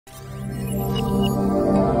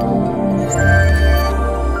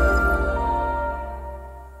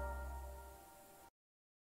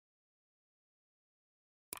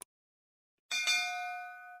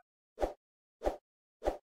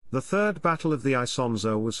The Third Battle of the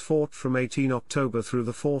Isonzo was fought from 18 October through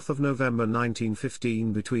the 4th of November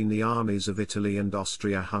 1915 between the armies of Italy and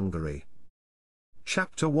Austria-Hungary.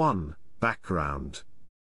 Chapter 1, Background.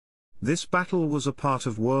 This battle was a part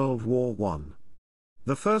of World War I.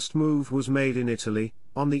 The first move was made in Italy,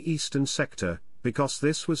 on the eastern sector, because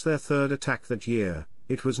this was their third attack that year.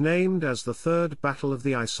 It was named as the Third Battle of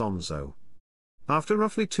the Isonzo. After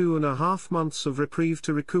roughly 2.5 months of reprieve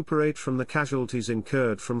to recuperate from the casualties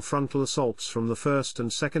incurred from frontal assaults from the First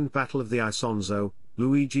and Second Battle of the Isonzo,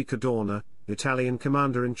 Luigi Cadorna, Italian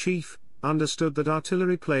commander-in-chief, understood that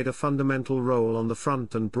artillery played a fundamental role on the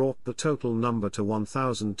front and brought the total number to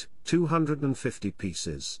 1,250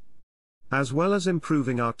 pieces. As well as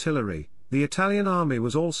improving artillery, the Italian army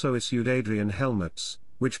was also issued Adrian helmets,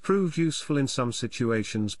 which proved useful in some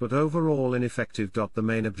situations but overall ineffective. The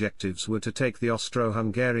main objectives were to take the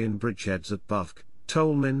Austro-Hungarian bridgeheads at Buvk,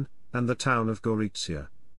 Tolmin, and the town of Gorizia.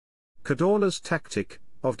 Cadorna's tactic,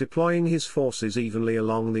 of deploying his forces evenly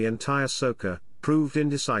along the entire Soca, proved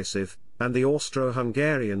indecisive, and the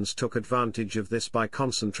Austro-Hungarians took advantage of this by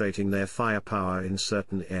concentrating their firepower in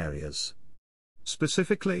certain areas.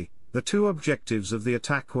 Specifically, the two objectives of the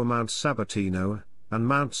attack were Mount Sabatino and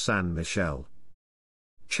Mount San Michele.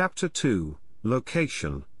 Chapter 2,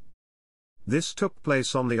 Location. This took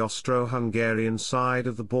place on the Austro-Hungarian side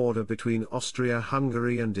of the border between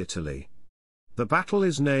Austria-Hungary and Italy. The battle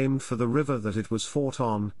is named for the river that it was fought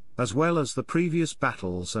on, as well as the previous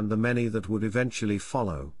battles and the many that would eventually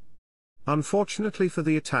follow. Unfortunately for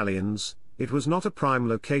the Italians, it was not a prime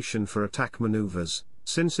location for attack maneuvers,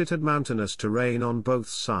 since it had mountainous terrain on both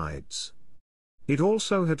sides. It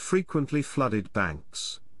also had frequently flooded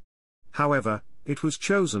banks. However, it was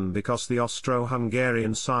chosen because the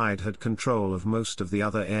Austro-Hungarian side had control of most of the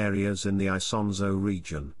other areas in the Isonzo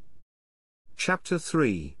region. Chapter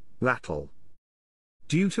 3, Battle.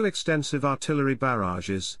 Due to extensive artillery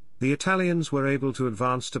barrages, the Italians were able to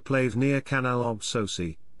advance to Plave near Canal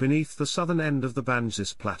Obsosi, beneath the southern end of the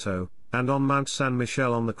Banzis Plateau, and on Mount San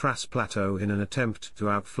Michele on the Kras Plateau in an attempt to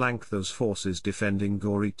outflank those forces defending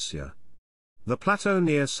Gorizia. The plateau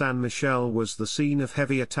near San Michele was the scene of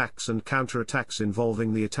heavy attacks and counterattacks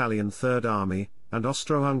involving the Italian Third Army, and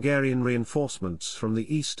Austro-Hungarian reinforcements from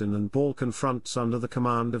the Eastern and Balkan fronts under the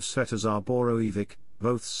command of Svetozar Borojevic.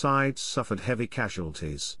 Both sides suffered heavy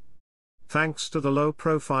casualties. Thanks to the low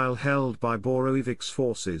profile held by Borojevic's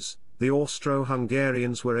forces, the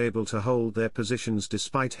Austro-Hungarians were able to hold their positions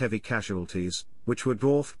despite heavy casualties, which were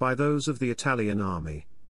dwarfed by those of the Italian army.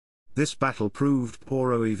 This battle proved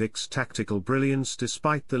Borojevic's tactical brilliance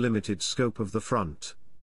despite the limited scope of the front.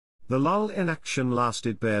 The lull in action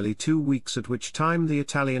lasted barely 2 weeks, at which time the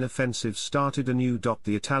Italian offensive started anew.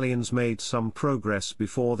 The Italians made some progress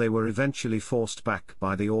before they were eventually forced back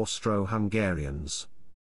by the Austro-Hungarians.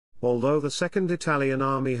 Although the Second Italian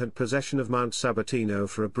Army had possession of Mount Sabatino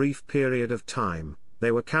for a brief period of time,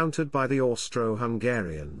 they were countered by the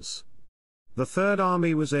Austro-Hungarians. The Third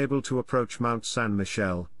Army was able to approach Mount San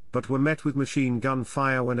Michele, but were met with machine gun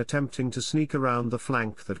fire when attempting to sneak around the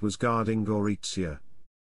flank that was guarding Gorizia.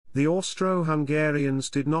 The Austro-Hungarians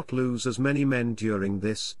did not lose as many men during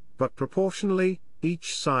this, but proportionally,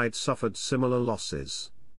 each side suffered similar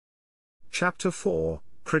losses. Chapter 4,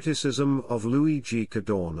 Criticism of Luigi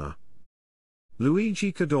Cadorna.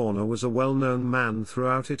 Luigi Cadorna was a well-known man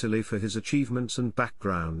throughout Italy for his achievements and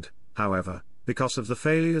background. However, because of the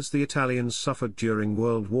failures the Italians suffered during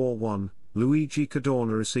World War I, Luigi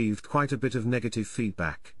Cadorna received quite a bit of negative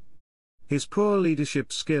feedback. His poor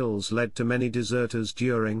leadership skills led to many deserters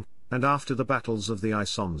during and after the battles of the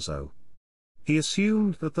Isonzo. He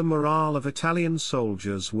assumed that the morale of Italian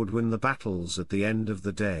soldiers would win the battles at the end of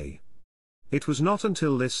the day. It was not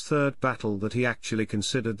until this third battle that he actually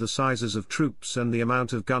considered the sizes of troops and the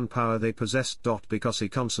amount of gunpowder they possessed. Because he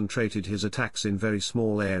concentrated his attacks in very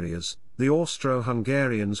small areas, the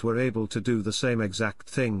Austro-Hungarians were able to do the same exact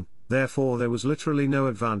thing. Therefore there was literally no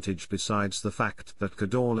advantage besides the fact that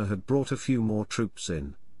Cadorna had brought a few more troops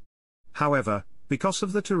in. However, because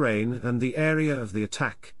of the terrain and the area of the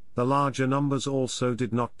attack, the larger numbers also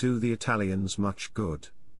did not do the Italians much good.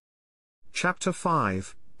 Chapter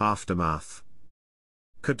 5, Aftermath.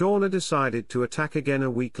 Cadorna decided to attack again a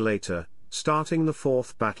week later, starting the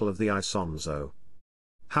Fourth Battle of the Isonzo.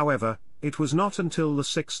 However, it was not until the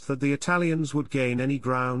 6th that the Italians would gain any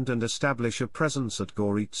ground and establish a presence at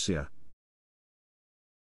Gorizia.